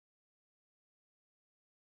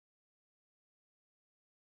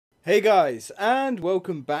Hey guys, and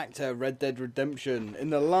welcome back to Red Dead Redemption.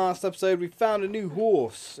 In the last episode we found a new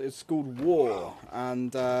horse. It's called War,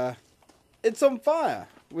 and it's on fire,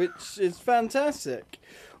 which is fantastic.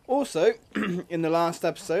 Also, in the last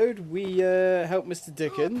episode we helped Mr.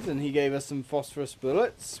 Dickens and he gave us some phosphorus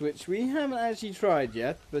bullets, which we haven't actually tried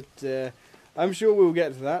yet, but I'm sure we'll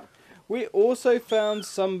get to that. We also found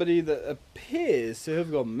somebody that appears to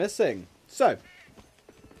have gone missing. So,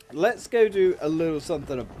 let's go do a little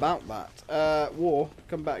something about that. War,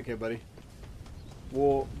 come back here, buddy.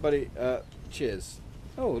 War, buddy, cheers.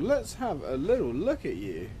 Oh, let's have a little look at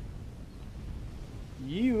you.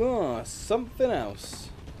 You are something else.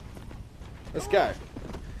 Let's go.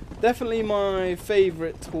 Definitely my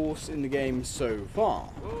favourite horse in the game so far.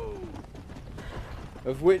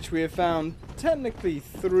 Of which we have found technically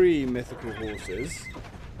 3 mythical horses.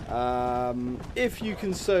 If you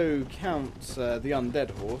can so count the Undead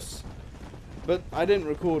horse, but I didn't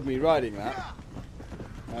record me riding that.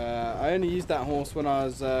 I only used that horse when I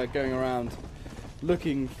was going around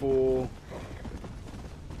looking for...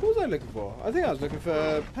 What was I looking for? I think I was looking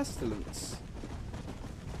for pestilence.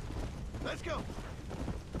 Let's go.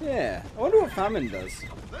 Yeah, I wonder what famine does.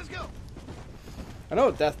 Let's go. I know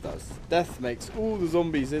what death does. Death makes all the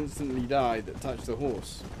zombies instantly die that touch the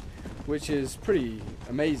horse, which is pretty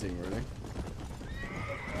amazing, really.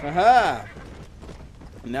 Aha!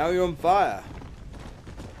 Now you're on fire.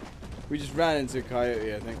 We just ran into a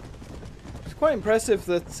coyote, I think. It's quite impressive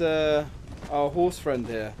that our horse friend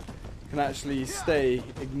here can actually stay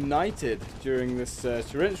ignited during this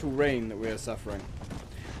torrential rain that we are suffering.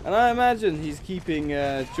 And I imagine he's keeping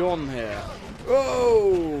John here.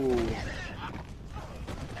 Whoa!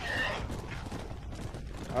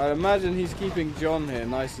 I imagine he's keeping John here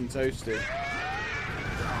nice and toasty.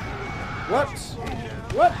 What?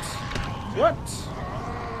 What? What?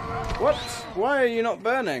 What? Why are you not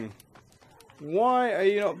burning? Why are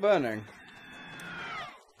you not burning?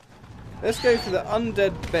 Let's go for the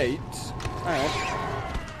undead bait. Hang on.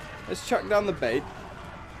 Let's chuck down the bait.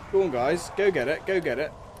 Go on, guys. Go get it. Go get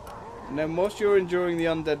it. And then whilst you're enjoying the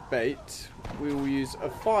undead bait, we will use a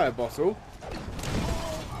fire bottle.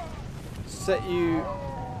 Set you...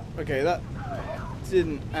 Okay, that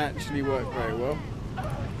didn't actually work very well.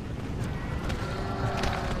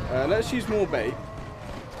 Let's use more bait.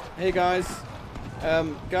 Hey guys,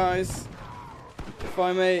 guys, if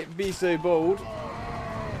I may be so bold,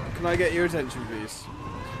 can I get your attention, please?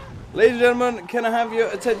 Ladies and gentlemen, can I have your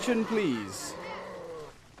attention, please?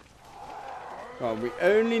 Well, we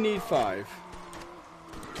only need 5.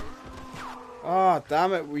 Ah,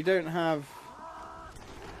 damn it, we don't have...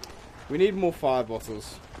 We need more fire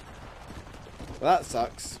bottles. Well, that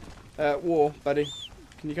sucks. War, buddy.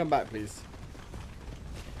 Can you come back, please?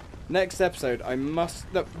 Next episode, I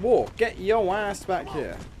must... Look, War, get your ass back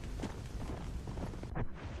here.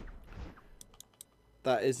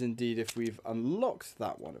 That is indeed if we've unlocked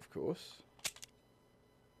that one, of course.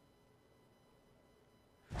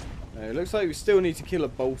 It looks like we still need to kill a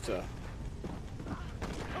bolter.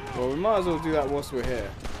 Well, we might as well do that whilst we're here.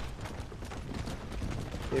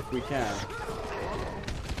 If we can.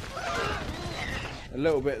 A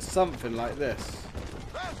little bit something like this.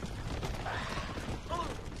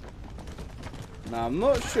 Now I'm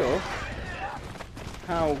not sure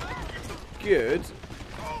how good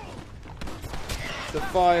the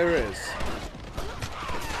fire is,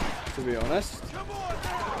 to be honest.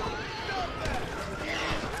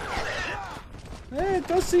 Yeah, it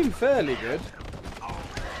does seem fairly good.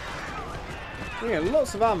 We get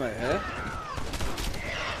lots of ammo here.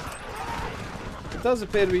 It does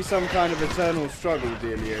appear to be some kind of eternal struggle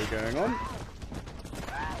dealio going on,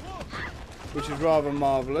 which is rather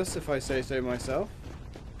marvellous, if I say so myself.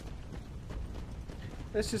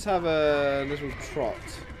 Let's just have a little trot.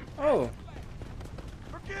 Oh!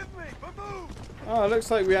 Forgive me, but move. Oh, it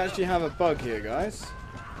looks like we actually have a bug here, guys.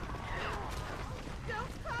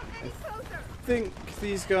 I think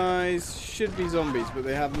these guys should be zombies, but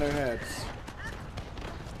they have no heads,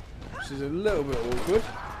 which is a little bit awkward.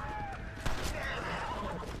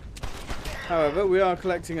 However, we are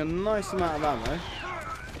collecting a nice amount of ammo,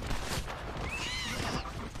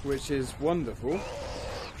 which is wonderful.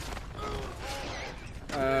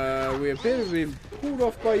 We appear to have been pulled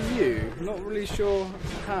off by you. Not really sure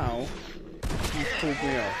how you pulled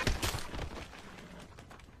me off.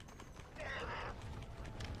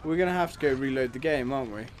 We're going to have to go reload the game,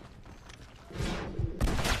 aren't we?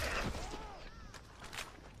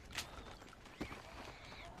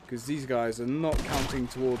 Because these guys are not counting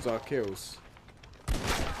towards our kills.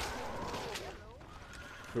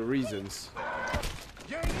 For reasons.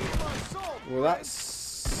 Well, that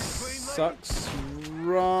sucks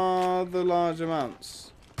rather large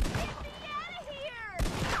amounts.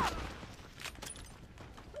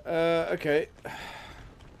 Okay.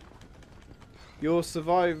 Your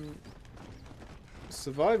survivalist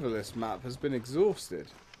map has been exhausted.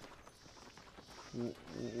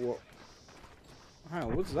 What? Hang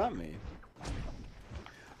on, what does that mean?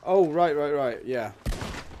 Oh, right, yeah.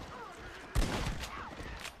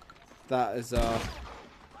 That is, oh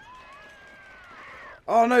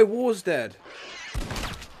no, war's dead.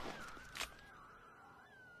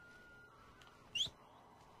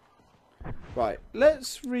 Right,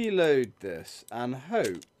 let's reload this and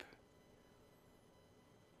hope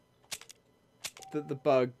that the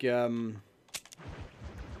bug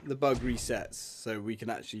resets, so we can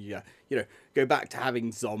actually, you know, go back to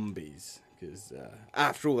having zombies. Because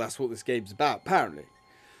after all, that's what this game's about, apparently.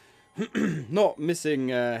 Not missing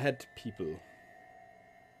head people.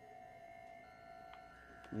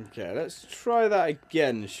 Okay, let's try that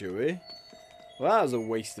again, shall we? Well, that was a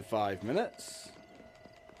waste of 5 minutes.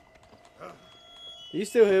 Are you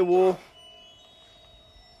still here, War?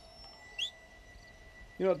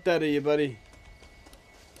 You're not dead, are you, buddy?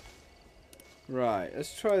 Right,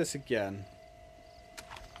 let's try this again.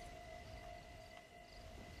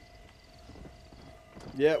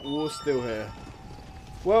 Yeah, War's still here.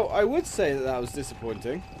 Well, I would say that that was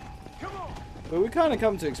disappointing. But we kind of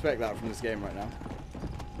come to expect that from this game right now.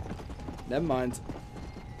 Never mind.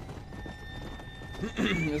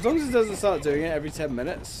 As long as it doesn't start doing it every 10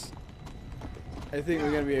 minutes, I think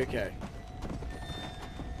we're going to be okay.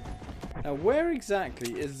 Now, where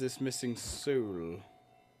exactly is this missing soul?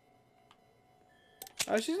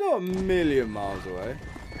 Oh, she's not a million miles away.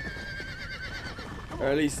 Or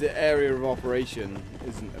at least the area of operation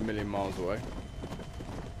isn't a million miles away.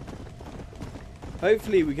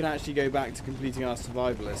 Hopefully we can actually go back to completing our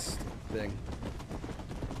survivalist thing.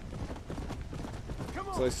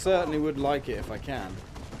 So I certainly would like it if I can.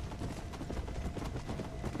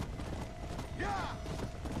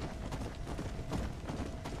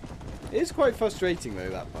 It is quite frustrating though,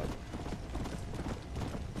 that bug.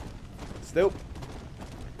 Still,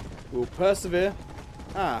 we'll persevere.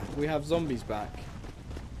 Ah, we have zombies back.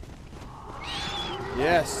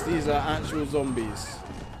 Yes, these are actual zombies.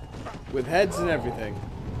 With heads and everything.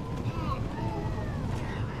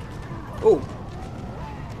 Oh.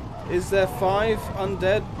 Is there 5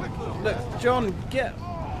 undead? Look, John, get...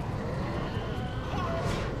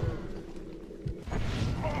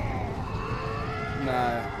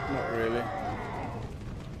 Nah, not really.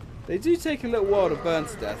 They do take a little while to burn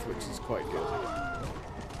to death, which is quite good.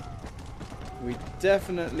 We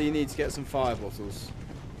definitely need to get some fire bottles.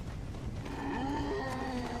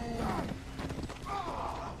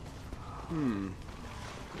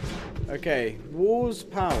 Okay, War's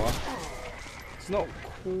power. It's not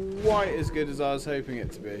quite as good as I was hoping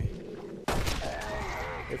it to be.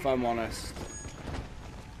 If I'm honest.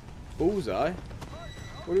 Bullseye?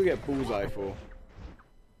 What do we get bullseye for?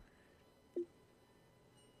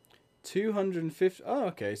 250. Oh,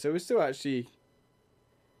 okay, so we're still actually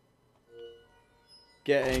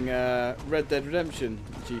getting Red Dead Redemption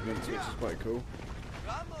achievements, which is quite cool.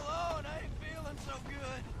 I'm alone. I ain't feeling so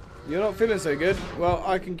good. You're not feeling so good? Well,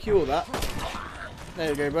 I can cure that. There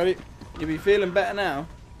you go, buddy. You'll be feeling better now.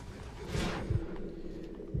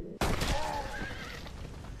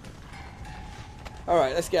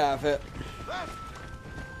 Alright, let's get out of it.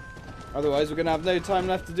 Otherwise, we're going to have no time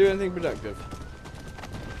left to do anything productive.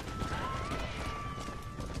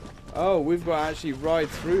 Oh, we've got to actually ride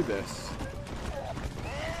through this.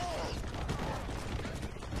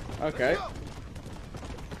 Okay.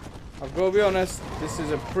 I've got to be honest, this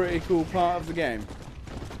is a pretty cool part of the game.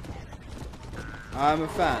 I'm a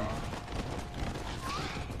fan.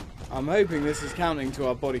 I'm hoping this is counting to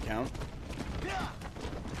our body count.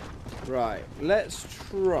 Right, let's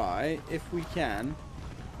try if we can.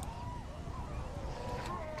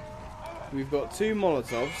 We've got 2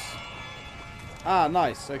 Molotovs. Ah,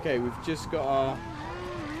 nice. Okay, we've just got our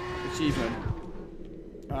achievement.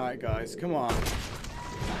 Alright, guys, come on.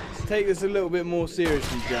 Let's take this a little bit more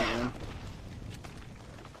seriously, gentlemen.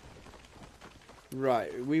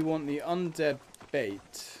 Right, we want the undead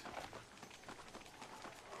bait.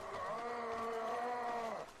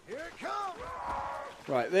 Here it comes.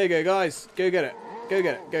 Right, there you go, guys. Go get it. Go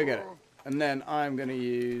get it. Go get it. And then I'm going to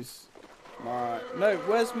use my... No,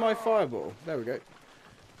 where's my fireball? There we go.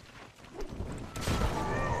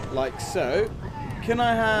 Like so. Can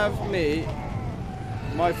I have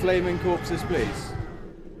my flaming corpses, please?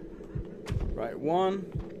 Right, 1,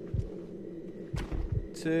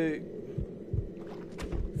 2,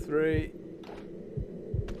 3,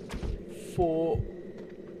 4,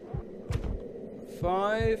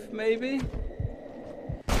 5, maybe?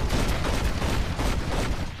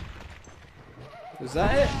 Was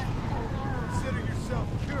that it? Consider yourself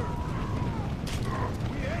cured.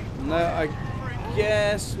 No, I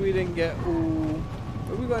guess we didn't get all...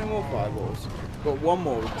 Have we got any more fireballs? Got one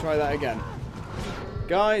more. We'll try that again.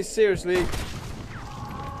 Guys, seriously.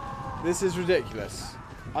 This is ridiculous.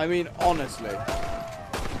 I mean, honestly.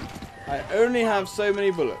 I only have so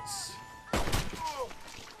many bullets.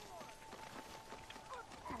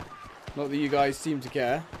 Not that you guys seem to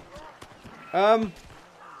care. Are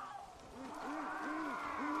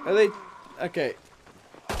they... Okay.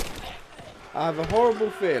 I have a horrible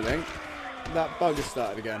feeling that bug has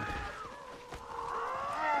started again.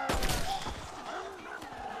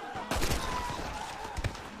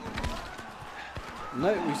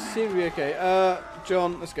 No, we seem to be okay.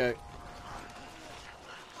 John, let's go.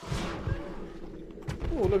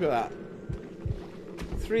 Oh, look at that.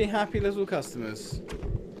 3 happy little customers.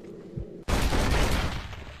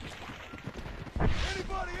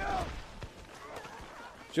 Anybody else?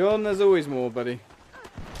 John, there's always more, buddy.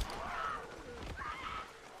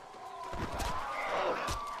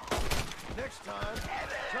 Next time,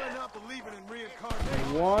 try not believing in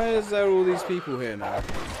reincarnation. Why is there all these people here now?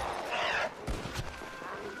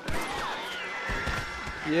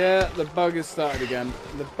 Yeah, the bug has started again.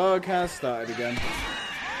 The bug has started again.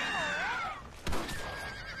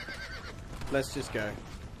 Let's just go.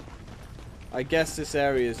 I guess this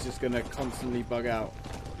area is just going to constantly bug out.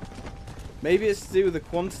 Maybe it's to do with the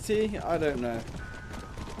quantity? I don't know.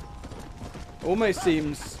 Almost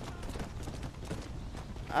seems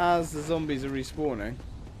as the zombies are respawning.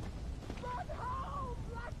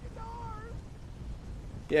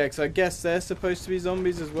 Yeah, because I guess they're supposed to be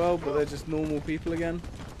zombies as well, but they're just normal people again.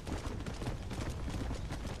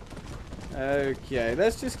 Okay,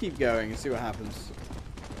 let's just keep going and see what happens.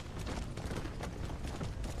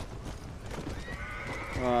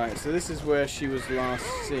 Alright, so this is where she was last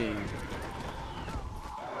seen.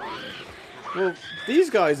 Well, these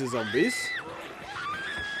guys are zombies.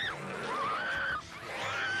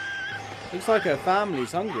 Looks like her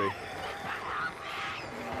family's hungry.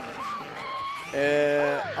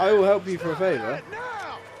 I will help you for a favour.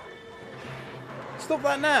 Stop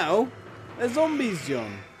that now! They're zombies,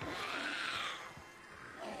 John.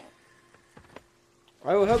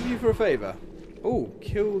 I will help you for a favour. Oh,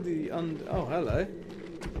 kill the oh, hello.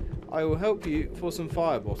 I will help you for some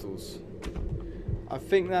fire bottles. I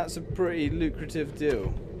think that's a pretty lucrative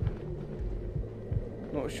deal.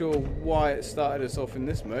 Not sure why it started us off in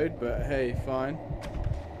this mode, but hey, fine.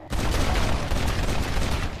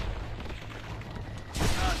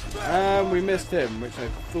 And we missed him, which I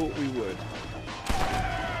thought we would.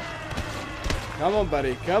 Come on,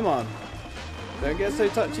 buddy, come on. Don't get so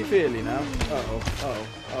touchy-feely now. Uh-oh, uh-oh,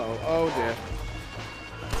 uh-oh, oh dear.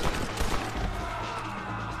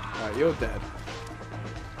 Right, you're dead.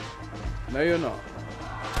 No, you're not.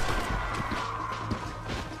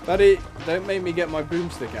 Buddy, don't make me get my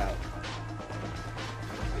boomstick out.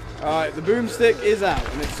 Alright, the boomstick is out,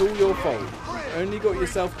 and it's all your fault. You've only got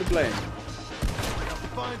yourself to blame.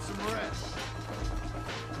 Find some rest.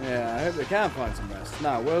 Yeah, I hope they can find some rest.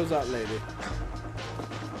 Now, where's that lady?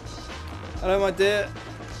 Hello, my dear.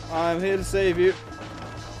 I'm here to save you.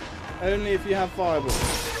 Only if you have fireballs.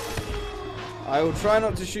 I will try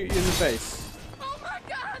not to shoot you in the face. Oh my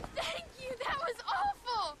God, thank you. That was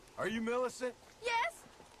awful. Are you Millicent? Yes?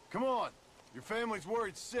 Come on. Your family's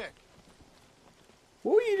worried sick.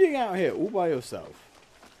 What are you doing out here all by yourself?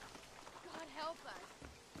 God help us.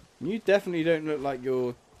 You definitely don't look like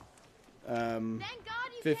you're Thank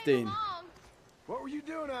God you 15. came along. What were you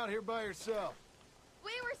doing out here by yourself?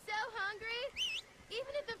 We were so hungry.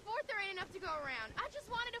 Even at the fort, there ain't enough to go around. I just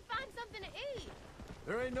wanted to find something to eat.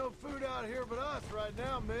 There ain't no food out here but us right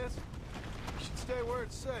now, miss. You should stay where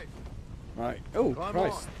it's safe. right. Oh, Climb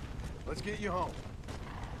Christ. on. Let's get you home.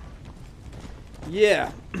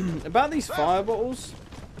 Yeah. About these fire bottles.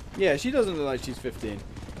 Yeah, she doesn't look like she's 15.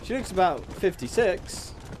 She looks about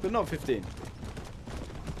 56, but not 15.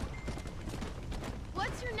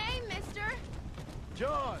 What's your name, mister?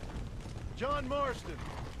 John. John Marston.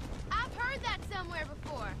 I've heard that somewhere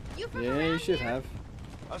before. You from Yeah, around you should here? have.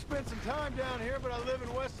 I spent some time down here, but I live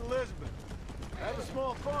in West Elizabeth. I have a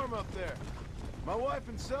small farm up there. My wife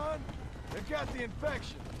and son, they've got the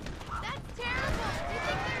infection. That's terrible. Do you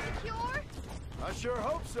think there's a cure? I sure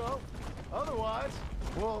hope so. Otherwise,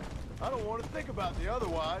 well, I don't want to think about the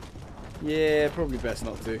otherwise. Yeah, probably best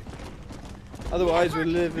not to. Otherwise, we'll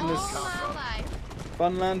live in All this my life.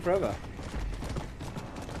 fun land forever.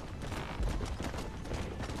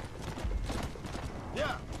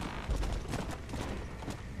 Yeah.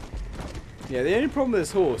 Yeah, the only problem with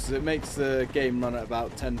this horse is it makes the game run at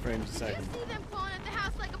about 10 frames a Did second. you see them clawing at the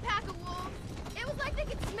house like a pack of wolves? It was like they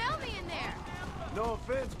could smell me in there. No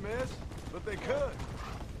offense, miss, but they could.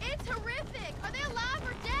 It's horrific. Are they alive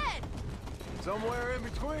or dead? Somewhere in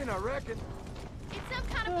between, I reckon. It's some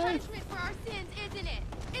kind of punishment for our sins, isn't it?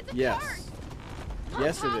 It's a Yes. curse.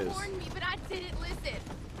 Yes, Mom it is. warned me, but I didn't listen.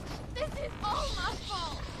 This is all my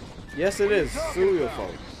fault. Yes, it is. It's all your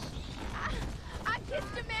fault. I kissed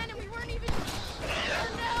a man and we weren't even...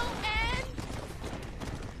 No, and...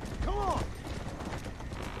 Come on.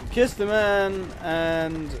 Kiss the man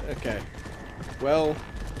and... Okay. Well...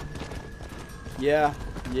 Yeah,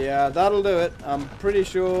 that'll do it. I'm pretty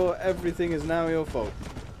sure everything is now your fault.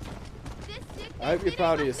 This sick I hope you're bitch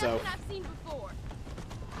proud of ain't like yourself. nothing I've seen before.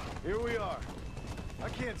 Here we are. I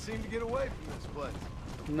can't seem to get away from this place.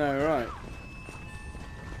 No, right.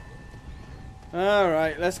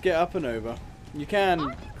 Alright, let's get up and over. You can Are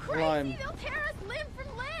you climb... crazy? They'll tear us limb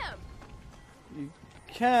from limb. You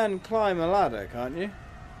can climb a ladder, can't you?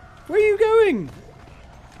 Where are you going?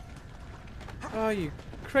 Oh, you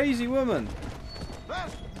crazy woman.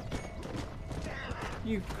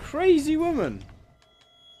 You crazy woman.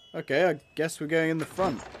 Okay, I guess we're going in the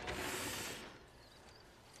front.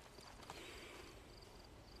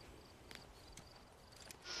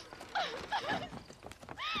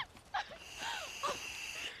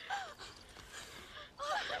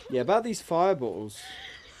 Yeah, about these fireballs.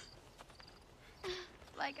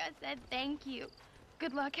 Like I said, thank you.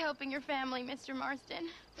 Good luck helping your family, Mr. Marston.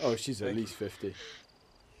 Oh, she's at least 50.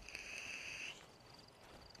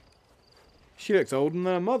 She looks older than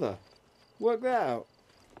her mother. Work that out.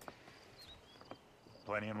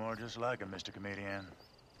 Plenty of more just like him, Mr. Comedian.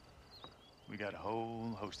 We got a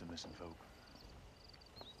whole host of missing folk.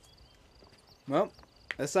 Well,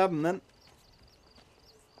 let's have them then.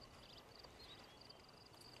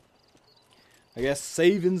 I guess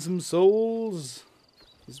saving some souls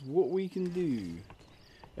is what we can do.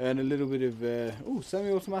 And a little bit of, oh,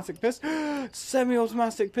 semi-automatic pistol.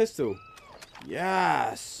 Semi-automatic pistol.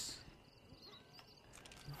 Yes.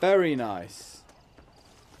 Very nice.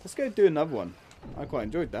 Let's go do another one. I quite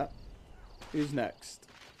enjoyed that. Who's next?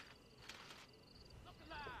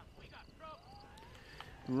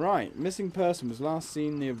 Right, missing person was last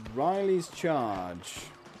seen near Riley's charge.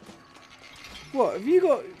 What, have you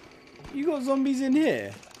got zombies in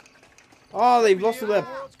here? Oh, they've lost all their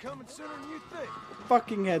World's coming sooner than you think.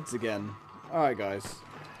 fucking heads again. Alright, guys.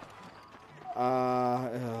 I'm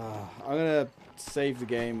gonna save the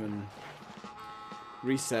game and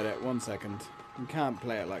reset it. 1 second. You can't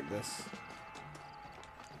play it like this.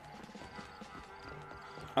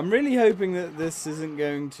 I'm really hoping that this isn't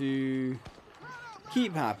going to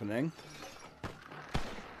keep happening.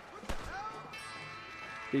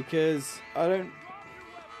 Because I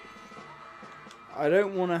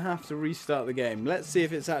don't want to have to restart the game. Let's see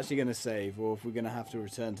if it's actually going to save or if we're going to have to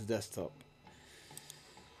return to desktop.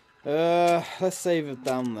 Let's save it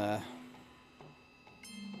down there.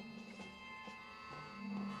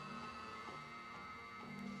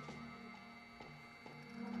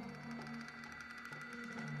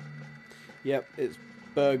 Yep, it's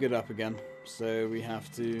burgered up again. So we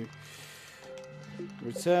have to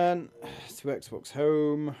return to Xbox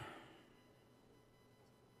Home.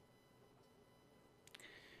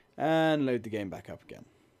 And load the game back up again.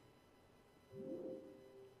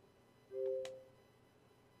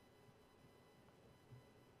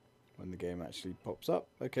 When the game actually pops up.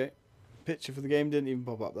 Okay. Picture for the game didn't even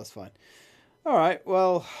pop up. That's fine. Alright,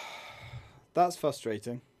 well, that's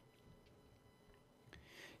frustrating.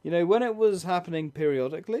 You know, when it was happening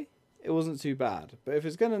periodically, it wasn't too bad. But if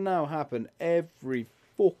it's going to now happen every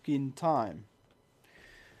fucking time,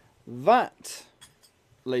 that,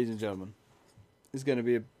 ladies and gentlemen, is going to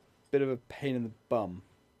be a bit of a pain in the bum.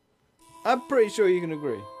 I'm pretty sure you can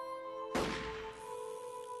agree.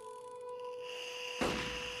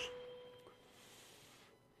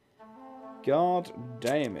 God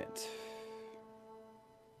damn it.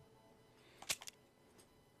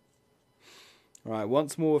 Right,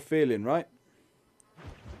 once more feeling, right?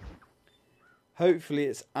 Hopefully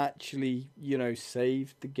it's actually, you know,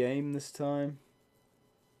 saved the game this time.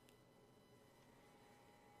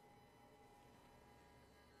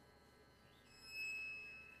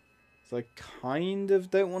 So I kind of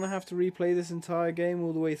don't want to have to replay this entire game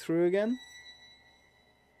all the way through again.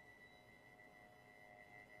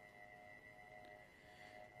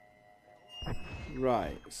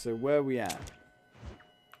 Right, so where are we at?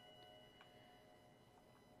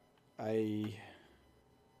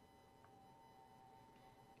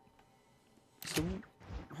 So,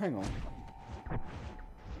 hang on.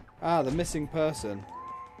 Ah, the missing person.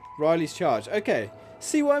 Riley's charge. Okay.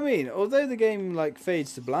 See what I mean? Although the game like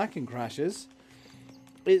fades to black and crashes,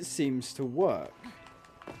 it seems to work.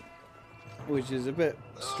 Which is a bit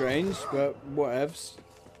strange, but whatevs.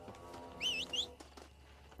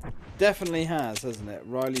 Definitely has, hasn't it?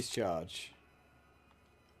 Riley's charge.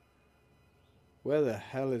 Where the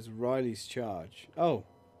hell is Riley's charge? Oh.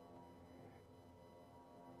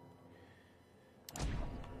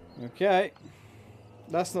 Okay.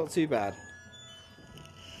 That's not too bad.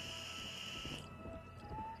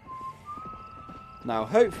 Now,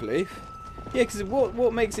 hopefully... Yeah, because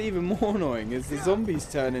what makes it even more annoying is the zombies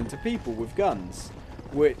turn into people with guns.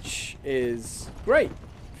 Which is great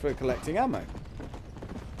for collecting ammo.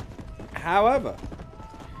 However,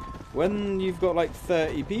 when you've got like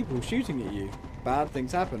 30 people shooting at you, bad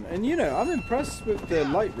things happen. And you know, I'm impressed with the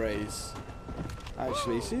light rays.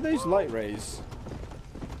 Actually, see those light rays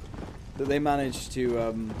that they managed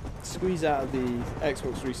to squeeze out of the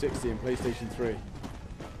Xbox 360 and PlayStation 3.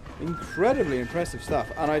 Incredibly impressive stuff.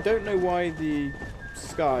 And I don't know why the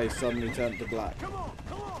sky suddenly turned to black.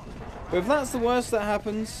 But if that's the worst that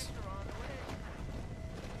happens...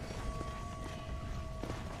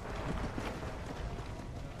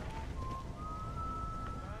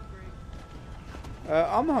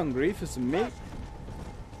 I'm hungry for some meat.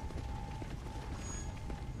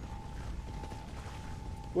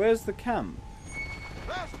 Where's the camp?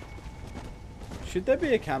 Should there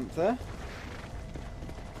be a camp there?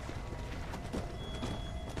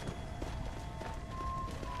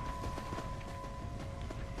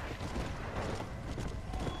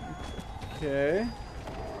 Okay.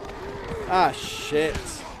 Ah, shit.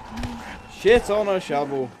 Shit on a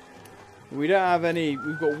shovel. We don't have any...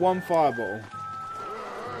 We've got one fire bottle.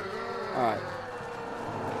 Alright.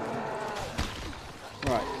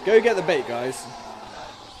 Right. Go get the bait, guys.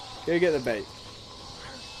 Go get the bait.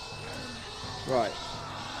 Right.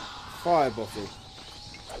 Fire bottle.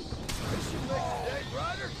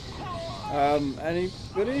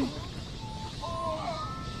 Anybody?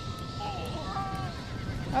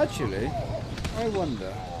 Actually, I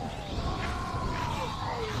wonder.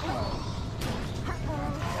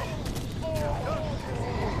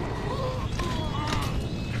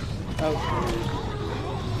 Oh.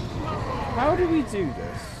 How do we do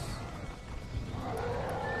this?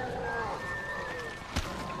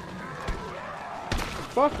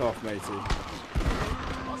 Fuck off, matey.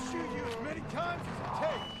 I'll shoot you as many times as it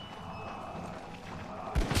takes.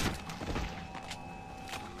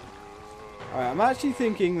 Alright, I'm actually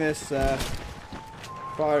thinking this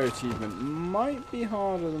fire achievement might be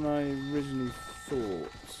harder than I originally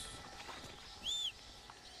thought.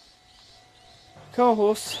 Car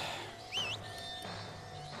horse.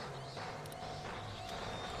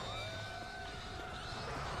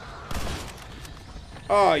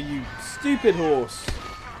 Oh, you stupid horse.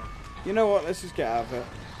 You know what? Let's just get out of it.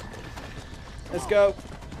 Let's go.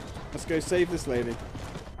 Let's go save this lady.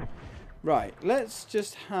 Right, let's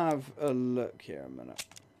just have a look here a minute.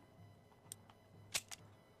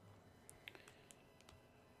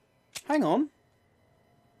 Hang on.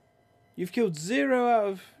 You've killed 0 out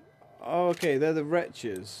of... Oh, okay, they're the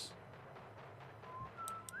wretches.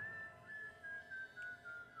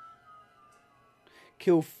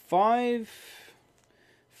 Kill 5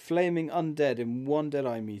 flaming undead in 1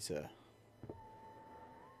 deadeye meter.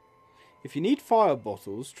 If you need fire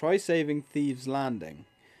bottles, try saving Thieves Landing.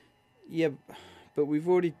 Yeah, but we've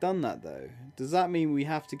already done that though. Does that mean we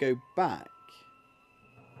have to go back?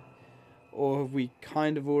 Or have we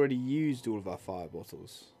kind of already used all of our fire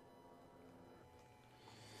bottles?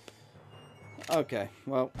 Okay,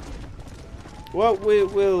 well,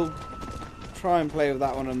 we'll try and play with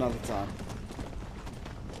that one another time.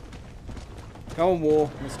 Come on,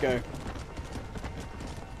 War, let's go.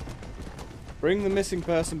 Bring the missing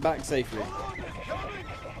person back safely.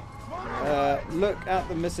 Look at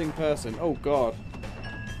the missing person. Oh God.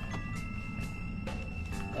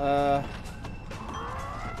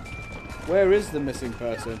 Where is the missing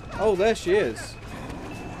person? Oh, there she is.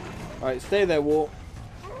 Alright, stay there, War.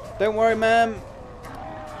 Don't worry, ma'am.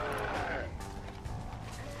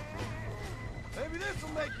 Maybe this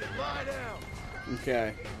will make you lie down.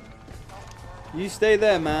 Okay. You stay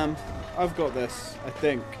there, ma'am. I've got this, I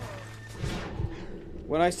think.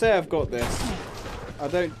 When I say I've got this, I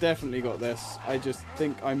don't definitely got this. I just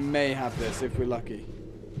think I may have this if we're lucky.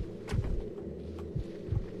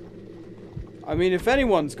 I mean, if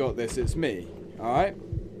anyone's got this, it's me. Alright?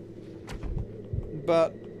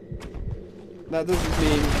 But that doesn't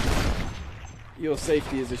mean your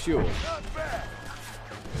safety is assured.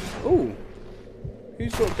 Ooh.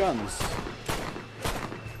 Who's got guns?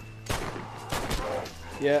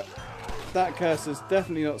 Yep. that cursor's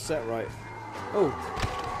definitely not set right. Oh.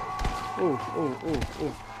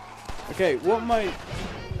 Oh. Okay, what am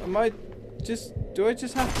I just... Do I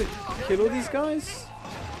just have to kill all these guys?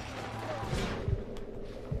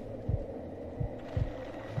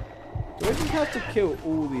 Do I just have to kill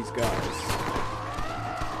all these guys?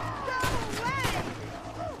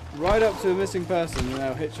 Ride up to a missing person and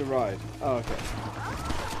they'll hitch a ride. Oh, okay.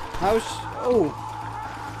 Oh!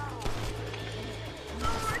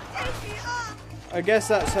 I guess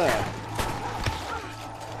that's her.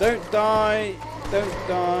 Don't die. Don't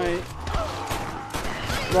die.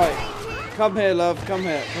 Right. Come here, love. Come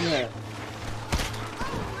here. Come here.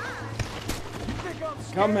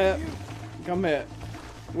 Come here. Come here.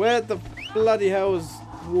 Where the bloody hell is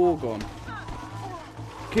War gone?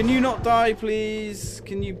 Can you not die, please?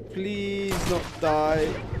 Can you please not die?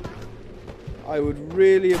 I would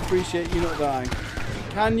really appreciate you not dying.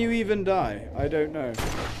 Can you even die? I don't know.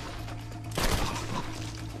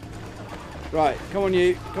 Right, come on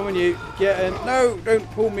you. Come on you. Get in. No, don't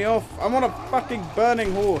pull me off. I'm on a fucking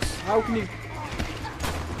burning horse. How can you...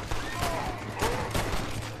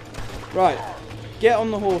 Right. Get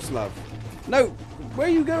on the horse, love. No. Where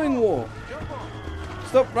are you going, War?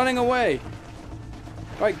 Stop running away.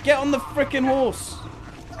 Right, get on the frickin' horse.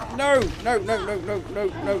 No. No.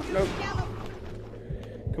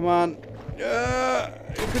 Come on.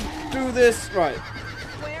 You can do this. Right.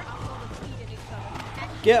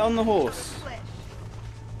 Get on the horse.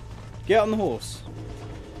 Get on the horse.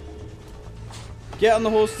 Get on the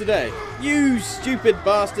horse today. You stupid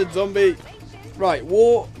bastard zombie. Right,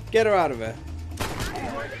 War, get her out of here.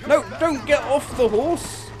 No, don't get off the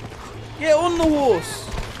horse. Get on the horse.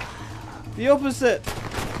 The opposite.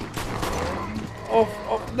 Off,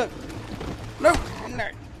 no. No.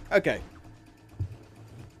 Okay.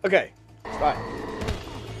 Okay. Right.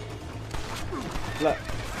 Look.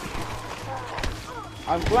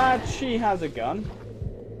 I'm glad she has a gun.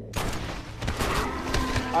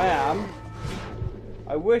 I am.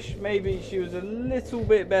 I wish maybe she was a little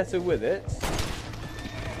bit better with it.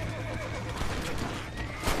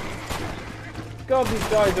 God, these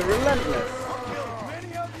guys are relentless.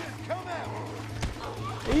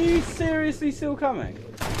 Are you seriously still coming?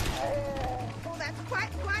 Oh, that's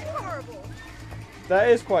quite horrible. That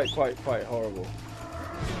is quite horrible.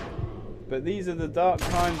 But these are the dark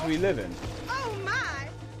times we live in. Oh my!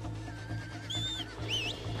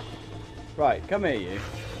 Right, come here you.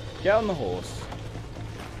 Get on the horse.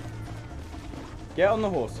 Get on the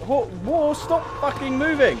horse. War, stop fucking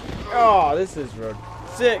moving! Oh, this is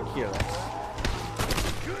ridiculous.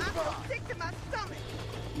 I'm sick to my stomach.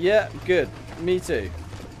 Yeah, good. Me too.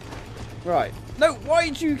 Right. No, why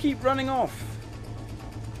do you keep running off?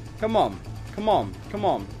 Come on. Come on. Come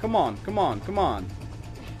on. Come on. Come on. Come on.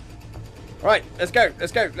 Right, let's go.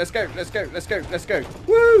 Let's go. Let's go. Let's go. Let's go. Let's go.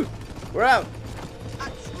 Woo! We're out.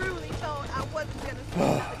 I truly thought I wasn't gonna see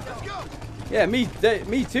Let's go. Yeah,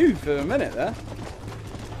 me too for a minute there.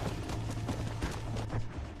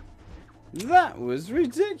 That was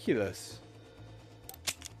ridiculous.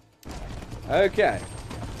 Okay.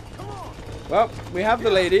 Well, we have the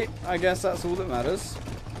lady. I guess that's all that matters.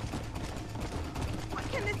 What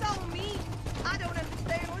can this all mean? I don't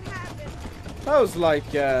understand what happened. That was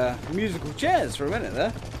like musical chairs for a minute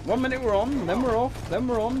there. 1 minute we're on, then we're off, then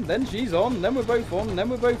we're on, then she's on, then we're both on, then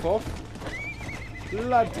we're both off.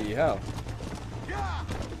 Bloody hell.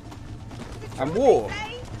 And War.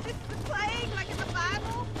 This is the plague, like in the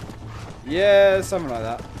Bible? Yeah, something like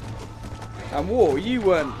that. And War, you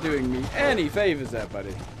weren't doing me any favours there,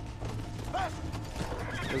 buddy.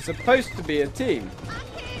 We're supposed to be a team. I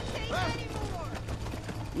can't take anymore.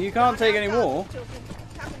 You can't take any more?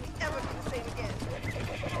 How can you ever do the same again?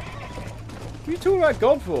 What are you talking about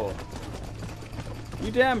God for?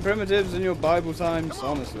 You damn primitives in your Bible times,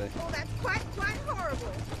 honestly. Oh, that's quite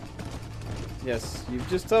horrible. Yes, you've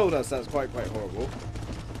just told us that's quite horrible.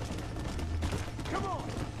 Come on.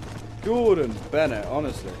 Gordon Bennett,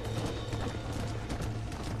 honestly.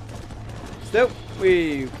 Still,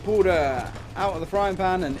 we pulled her out of the frying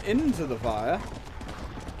pan and into the fire.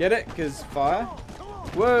 Get it? Because fire.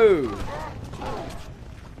 Whoa.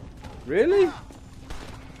 Really?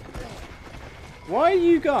 Why are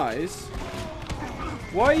you guys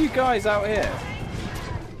out here?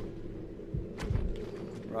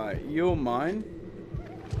 Right, you're mine.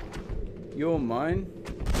 You're mine.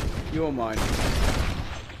 You're mine.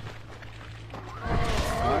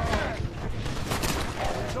 Right.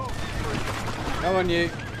 Come on, you.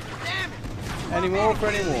 Any more for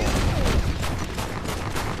any more?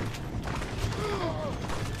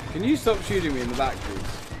 Can you stop shooting me in the back, please?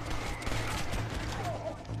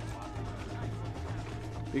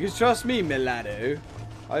 Because trust me, Milano,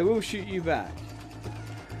 I will shoot you back.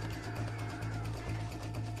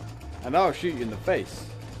 And I'll shoot you in the face.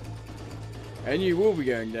 And you will be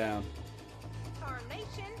going down.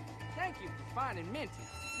 Tarnation. Thank you for finding Minty.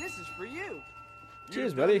 This is for you.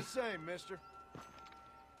 Cheers, You've done buddy. the same, mister.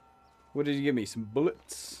 What did you give me? Some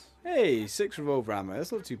bullets? Hey, 6 revolver ammo.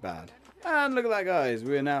 That's not too bad. And look at that, guys.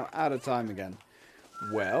 We're now out of time again.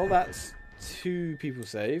 Well, that's 2 people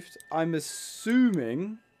saved. I'm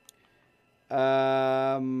assuming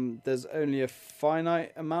there's only a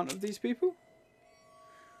finite amount of these people.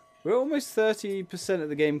 We're almost 30% of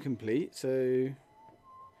the game complete, so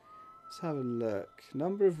let's have a look.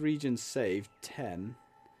 Number of regions saved, 10.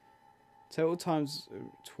 Total times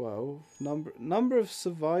 12. Number of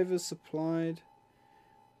survivors supplied.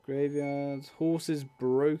 Graveyards. Horses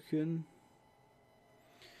broken.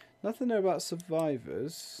 Nothing there about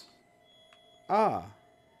survivors. Ah.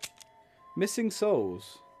 Missing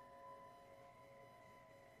souls.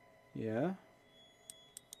 Yeah.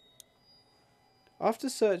 After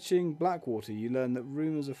searching Blackwater, you learn that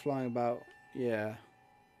rumours are flying about... Yeah.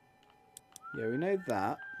 Yeah, we know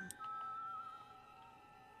that.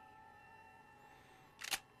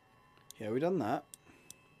 Yeah, we done that.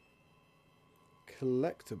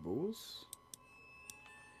 Collectibles.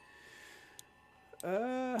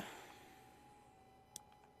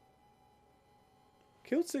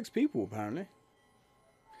 Killed 6 people, apparently.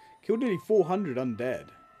 Killed nearly 400 undead.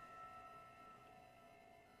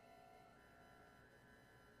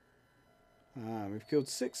 Ah, we've killed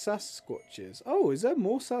 6 Sasquatches. Oh, is there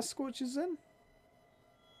more Sasquatches then?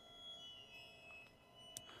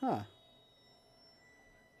 Huh.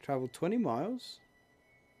 Traveled 20 miles.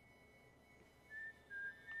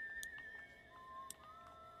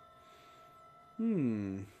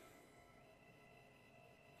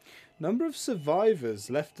 Number of survivors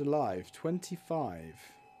left alive, 25.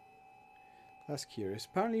 That's curious.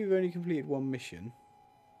 Apparently we've only completed 1 mission.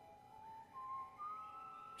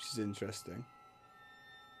 Which is interesting.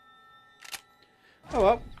 Oh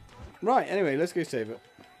well. Right, anyway, let's go save it.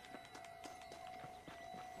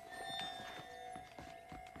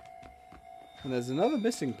 And there's another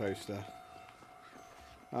missing poster.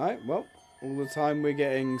 Alright, well, all the time we're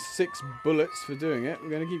getting 6 bullets for doing it, we're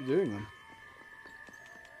going to keep doing them.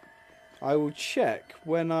 I will check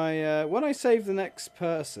when I save the next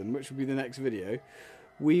person, which will be the next video.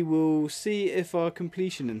 We will see if our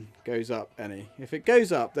completion goes up any. If it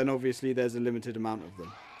goes up, then obviously there's a limited amount of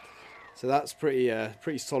them. So that's pretty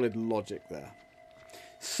solid logic there.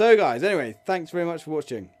 So guys, anyway, thanks very much for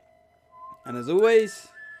watching. And as always,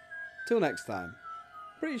 till next time.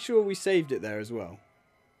 Pretty sure we saved it there as well.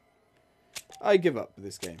 I give up with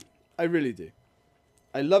this game. I really do.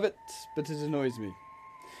 I love it, but it annoys me.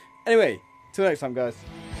 Anyway, till next time, guys.